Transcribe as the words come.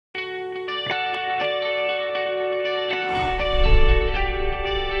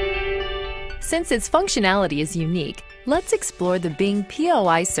Since its functionality is unique, let's explore the Bing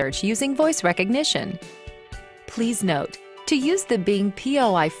POI search using voice recognition. Please note, to use the Bing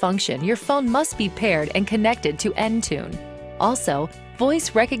POI function, your phone must be paired and connected to Entune. Also,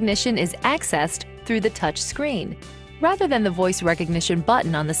 voice recognition is accessed through the touch screen, rather than the voice recognition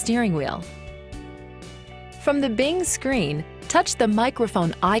button on the steering wheel. From the Bing screen, touch the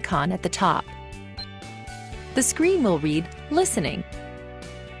microphone icon at the top. The screen will read, "Listening."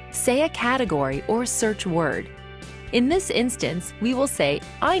 Say a category or search word. In this instance, we will say,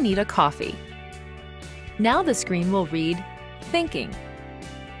 "I need a coffee." Now the screen will read, "Thinking."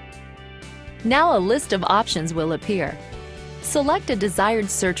 Now a list of options will appear. Select a desired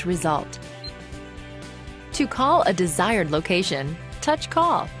search result. To call a desired location, touch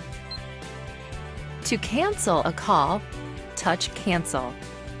Call. To cancel a call, touch Cancel.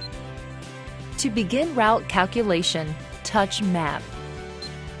 To begin route calculation, touch Map.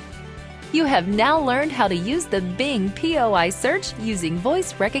 You have now learned how to use the Bing POI search using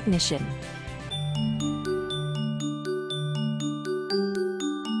voice recognition.